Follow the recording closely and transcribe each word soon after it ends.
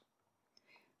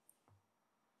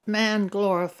Man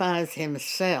glorifies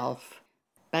himself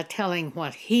by telling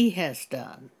what he has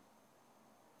done.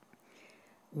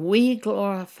 We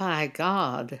glorify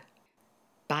God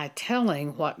by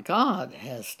telling what God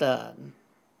has done.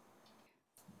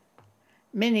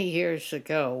 Many years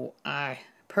ago, I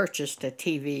purchased a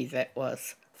TV that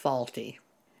was faulty,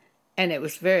 and it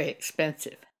was very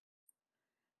expensive.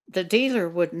 The dealer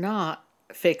would not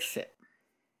fix it.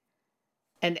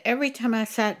 And every time I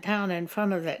sat down in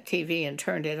front of that TV and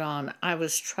turned it on, I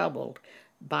was troubled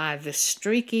by the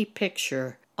streaky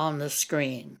picture on the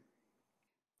screen.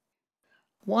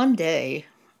 One day,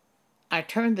 I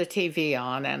turned the TV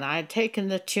on and I had taken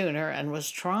the tuner and was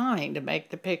trying to make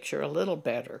the picture a little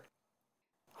better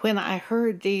when I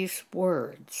heard these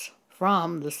words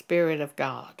from the Spirit of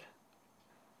God.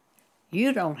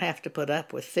 You don't have to put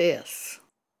up with this.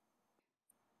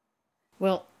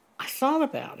 Well, I thought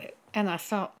about it and I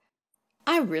thought,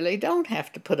 I really don't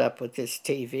have to put up with this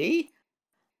TV.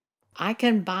 I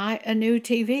can buy a new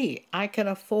TV. I can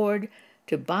afford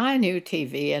to buy a new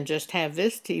TV and just have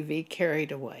this TV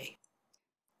carried away.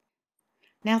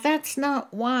 Now, that's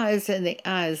not wise in the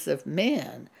eyes of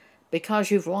men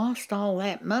because you've lost all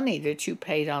that money that you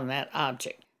paid on that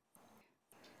object.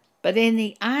 But in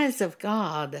the eyes of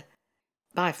God,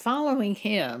 by following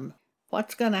Him,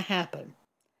 what's going to happen?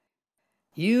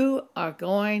 You are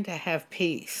going to have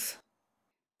peace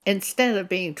instead of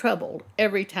being troubled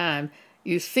every time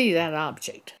you see that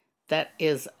object that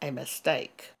is a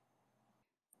mistake.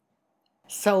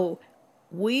 So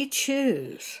we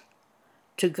choose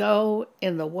to go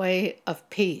in the way of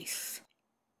peace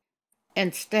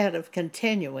instead of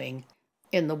continuing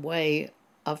in the way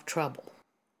of trouble.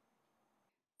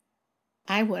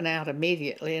 I went out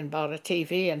immediately and bought a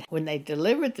TV, and when they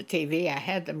delivered the TV, I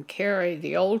had them carry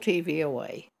the old TV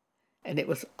away, and it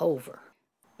was over.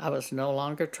 I was no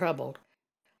longer troubled.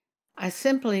 I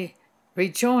simply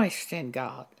rejoiced in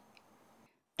God.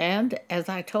 And as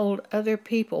I told other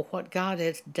people what God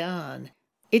has done,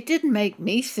 it didn't make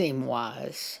me seem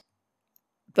wise,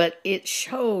 but it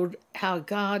showed how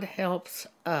God helps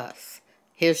us,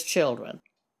 His children,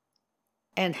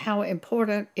 and how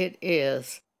important it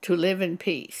is to live in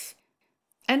peace.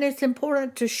 And it's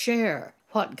important to share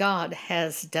what God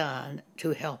has done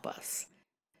to help us,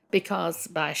 because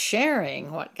by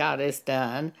sharing what God has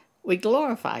done, we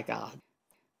glorify God.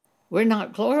 We're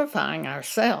not glorifying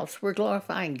ourselves, we're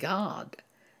glorifying God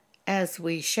as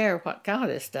we share what God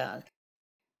has done.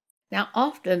 Now,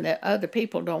 often the other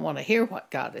people don't want to hear what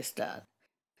God has done.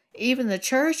 Even the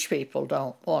church people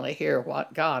don't want to hear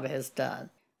what God has done.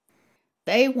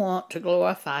 They want to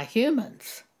glorify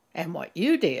humans and what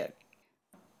you did.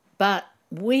 But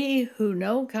we who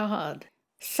know God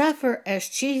suffer as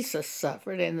Jesus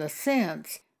suffered, in the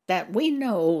sense that we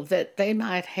know that they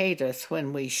might hate us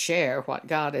when we share what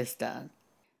God has done.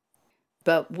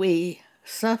 But we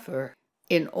suffer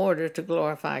in order to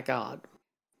glorify God,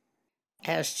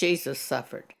 as Jesus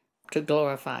suffered to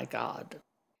glorify God.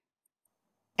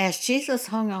 As Jesus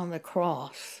hung on the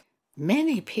cross,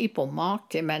 many people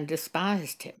mocked Him and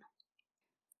despised Him.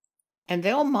 And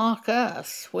they'll mock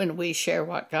us when we share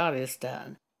what God has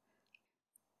done.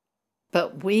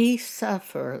 But we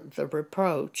suffer the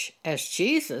reproach, as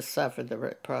Jesus suffered the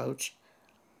reproach,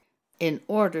 in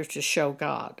order to show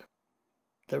God,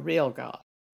 the real God.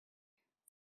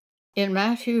 In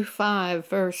Matthew 5,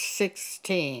 verse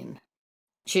 16,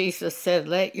 Jesus said,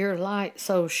 "Let your light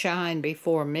so shine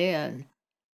before men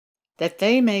that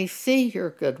they may see your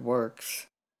good works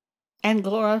and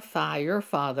glorify your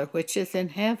Father which is in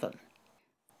heaven."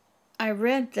 I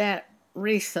read that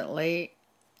recently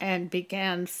and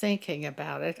began thinking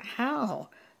about it. How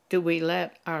do we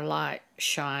let our light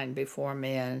shine before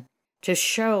men to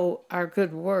show our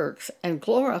good works and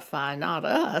glorify not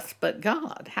us, but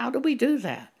God? How do we do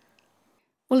that?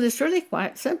 Well, it's really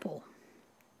quite simple.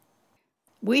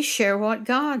 We share what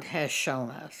God has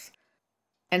shown us.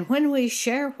 And when we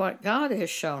share what God has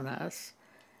shown us,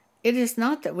 it is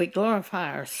not that we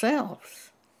glorify ourselves.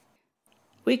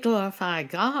 We glorify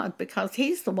God because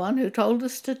He's the one who told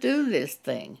us to do this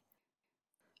thing.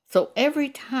 So every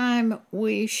time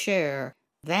we share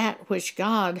that which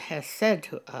God has said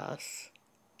to us,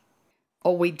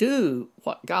 or we do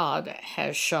what God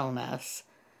has shown us,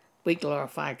 we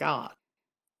glorify God.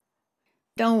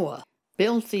 Noah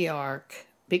built the ark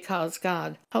because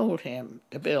God told him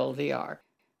to build the ark.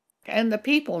 And the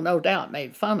people, no doubt,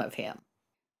 made fun of him.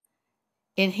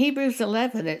 In Hebrews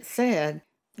 11, it said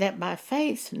that by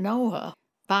faith Noah,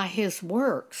 by his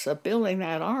works of building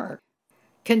that ark,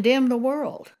 condemned the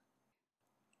world.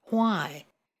 Why?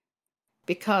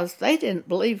 Because they didn't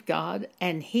believe God,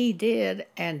 and he did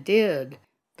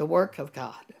the the work of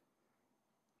God.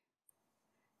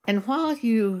 And while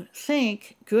you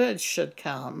think good should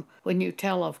come when you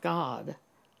tell of God,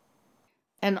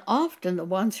 and often the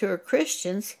ones who are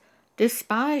Christians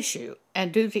despise you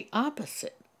and do the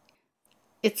opposite.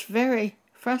 It's very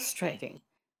frustrating.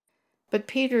 But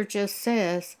Peter just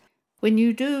says, when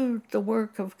you do the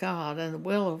work of God and the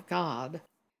will of God,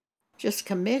 just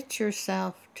commit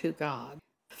yourself to God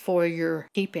for your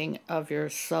keeping of your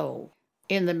soul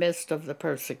in the midst of the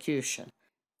persecution.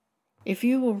 If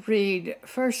you will read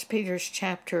 1 Peter's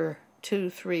chapter 2,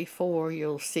 3, 4,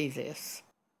 you'll see this.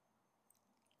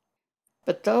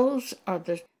 But those are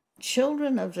the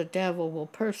children of the devil will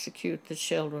persecute the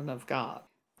children of God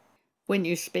when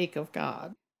you speak of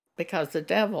God, because the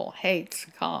devil hates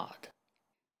God.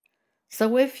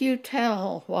 So if you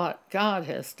tell what God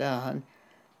has done,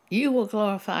 you will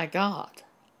glorify God,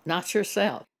 not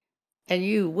yourself, and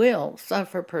you will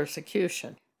suffer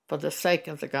persecution for the sake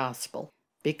of the gospel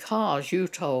because you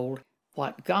told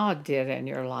what God did in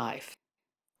your life.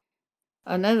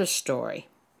 Another story.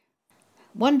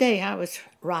 One day I was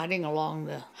riding along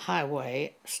the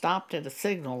highway, stopped at a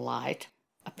signal light.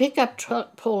 A pickup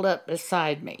truck pulled up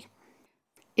beside me.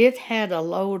 It had a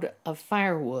load of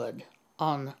firewood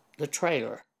on the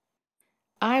trailer.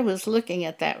 I was looking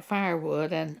at that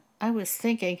firewood and I was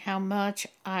thinking how much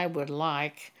I would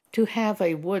like to have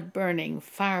a wood-burning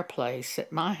fireplace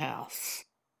at my house.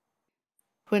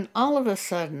 When all of a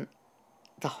sudden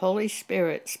the Holy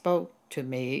Spirit spoke to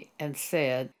me and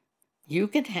said, "You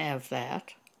can have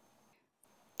that."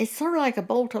 It's sort of like a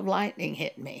bolt of lightning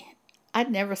hit me.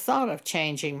 I'd never thought of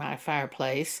changing my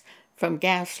fireplace from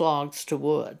gas logs to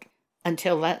wood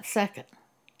until that second.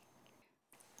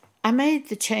 I made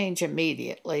the change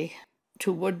immediately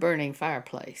to wood-burning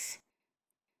fireplace.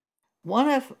 One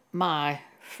of my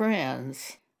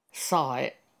friends saw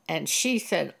it and she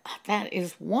said, "That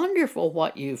is wonderful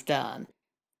what you've done."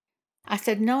 I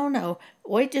said, No,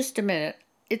 wait just a minute.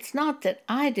 It's not that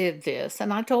I did this.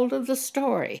 And I told her the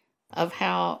story of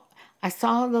how I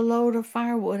saw the load of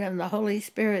firewood and the Holy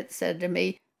Spirit said to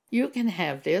me, "You can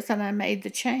have this," and I made the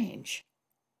change.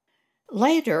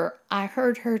 Later, I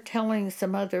heard her telling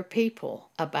some other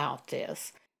people about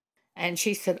this, and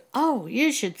she said, "Oh,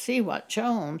 you should see what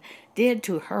Joan did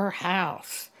to her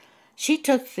house. She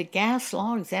took the gas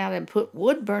logs out and put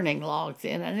wood-burning logs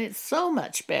in, and it's so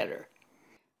much better."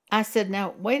 I said,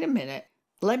 "Now, wait a minute.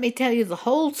 Let me tell you the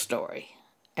whole story."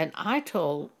 And I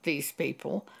told these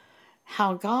people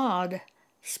how God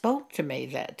spoke to me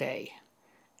that day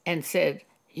and said,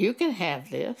 "You can have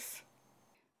this."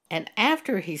 And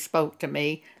after he spoke to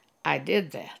me, I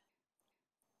did that.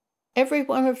 Every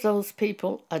one of those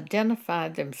people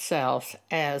identified themselves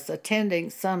as attending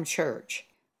some church,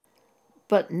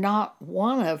 but not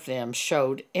one of them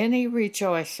showed any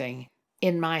rejoicing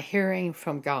in my hearing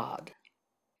from God.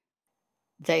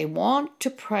 They want to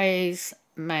praise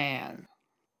man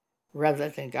rather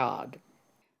than God.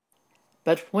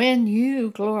 But when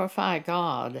you glorify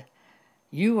God,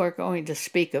 you are going to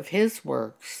speak of His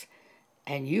works,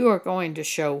 and you are going to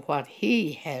show what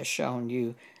He has shown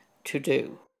you to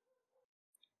do.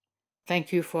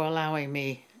 Thank you for allowing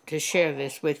me to share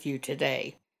this with you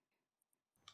today.